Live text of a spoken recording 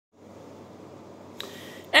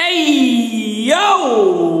Hey,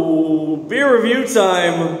 yo! Beer review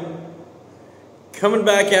time. Coming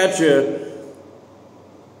back at you.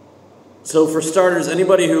 So for starters,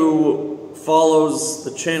 anybody who follows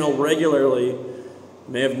the channel regularly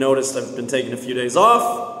may have noticed I've been taking a few days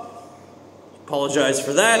off. Apologize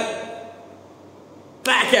for that.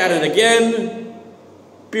 Back at it again.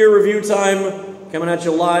 Beer review time. Coming at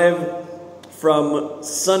you live from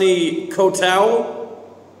sunny Koh Tao,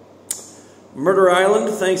 Murder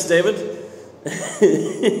Island. Thanks, David.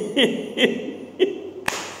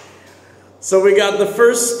 So we got the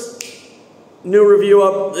first new review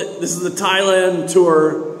up. This is the Thailand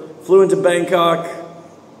Tour. Flew into Bangkok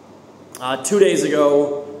 2 days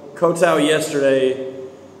ago. Koh Tao yesterday.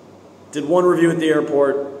 Did one review at the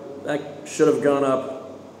airport. That should have gone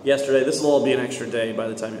up yesterday. This will all be an extra day by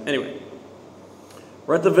the time. Anyway,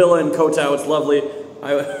 we're at the villa in Koh Tao. It's lovely.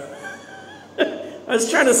 I was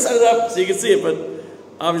trying to set it up so you can see it, but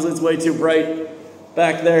obviously it's way too bright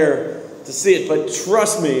back there to see it. But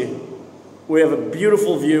trust me, we have a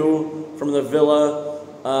beautiful view from the villa.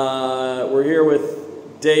 We're here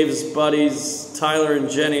with Dave's buddies, Tyler and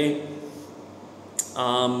Jenny,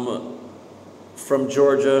 from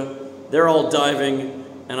Georgia. They're all diving,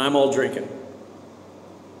 and I'm all drinking.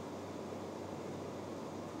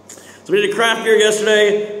 So we did a craft beer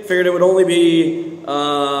yesterday. Figured it would only be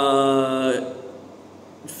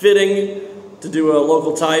fitting to do a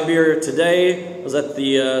local Thai beer today. I was at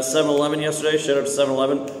the 7-Eleven yesterday. Shout out to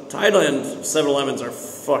 7-Eleven. Thailand 7-Elevens are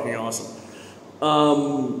fucking awesome.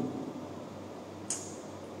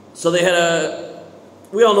 So they had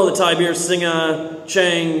we all know the Thai beers, Singa,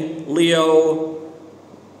 Chang, Leo.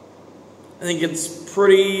 I think it's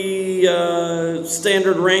pretty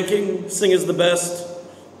standard ranking. Singa's the best.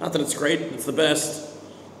 Not that it's great, it's the best.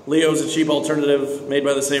 Leo's a cheap alternative made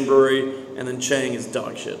by the same brewery, and then Chang is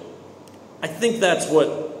dog shit. I think that's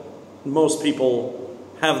what most people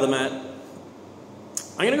have them at.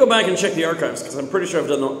 I'm gonna go back and check the archives because I'm pretty sure I've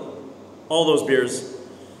done all those beers.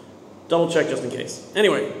 Double check just in case.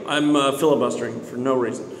 Anyway, I'm filibustering for no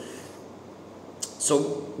reason.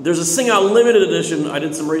 So there's a Singa limited edition. I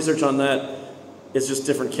did some research on that. It's just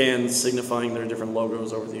different cans signifying their different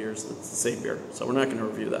logos over the years. It's the same beer. So we're not going to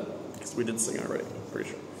review that because we did Singa already, I'm pretty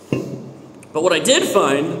sure. But what I did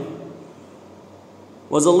find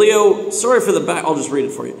was a Leo, sorry for the back, I'll just read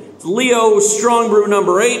it for you. It's Leo Strong Brew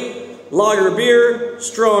No.8, Lager Beer,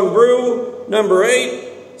 Strong Brew,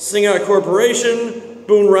 No.8, Singa Corporation,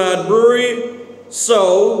 Boon Brewery.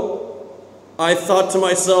 So I thought to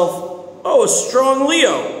myself, oh, a strong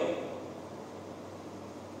Leo.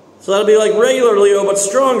 So that'll be like regular Leo, but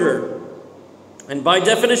stronger. And by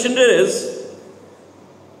definition it is.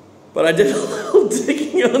 But I did a little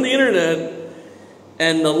digging on the internet.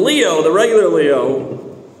 And the Leo, the regular Leo,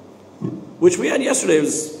 which we had yesterday,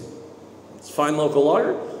 it's fine local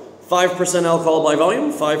lager. 5% alcohol by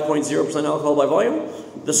volume, 5.0% alcohol by volume.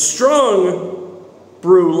 The Strong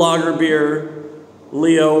Brew Lager Beer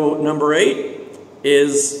Leo No.8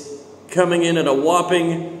 is coming in at a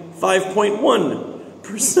whopping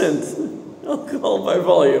 5.1% alcohol by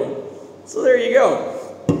volume. So there you go.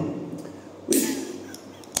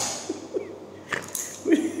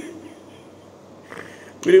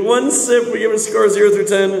 We do one sip, we give it a score 0 through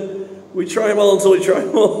 10. We try them all until we try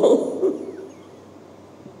them all.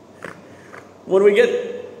 When we get,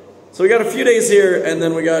 so we got a few days here, and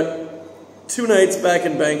then we got 2 nights back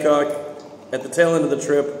in Bangkok at the tail end of the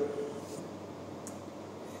trip.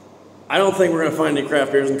 I don't think we're going to find any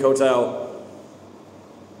craft beers in Koh Tao.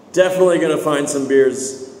 Definitely going to find some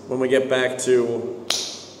beers when we get back to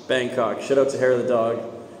Bangkok. Shout out to Hair of the Dog,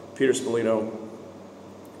 Peter Spolino.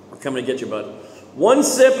 We're coming to get you, bud. One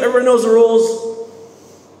sip, everyone knows the rules.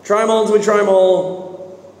 Try them all until we try them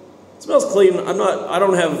all. It smells clean. I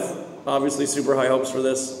don't have obviously super high hopes for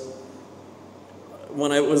this.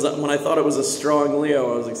 When I thought it was a strong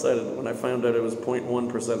Leo, I was excited. When I found out it was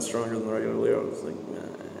 0.1% stronger than the regular Leo, I was like, nah.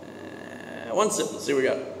 One sip, let's see what we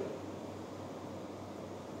got.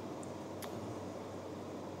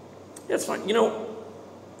 Yeah, it's fine. You know,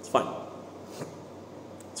 it's fine.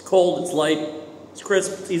 It's cold, it's light, it's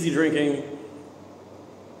crisp, it's easy drinking.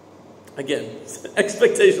 Again,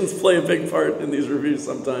 expectations play a big part in these reviews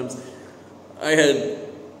sometimes. I had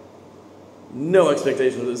no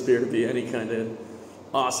expectation of this beer to be any kind of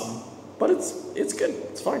awesome. But it's good.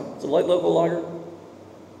 It's fine. It's a light local lager.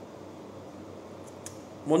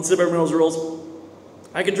 One sip, everyone knows the rules.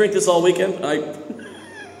 I could drink this all weekend. I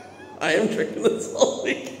am drinking this all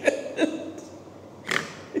weekend.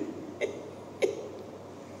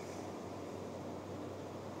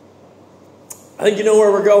 I think you know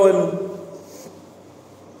where we're going.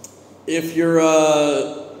 If you're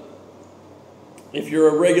if you're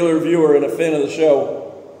a regular viewer and a fan of the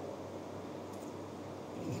show,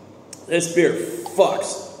 this beer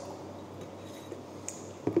fucks.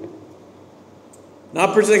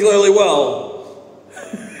 Not particularly well,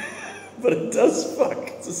 but it does fuck.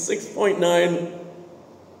 It's a 6.9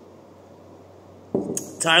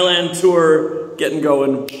 Thailand Tour, getting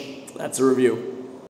going. That's a review.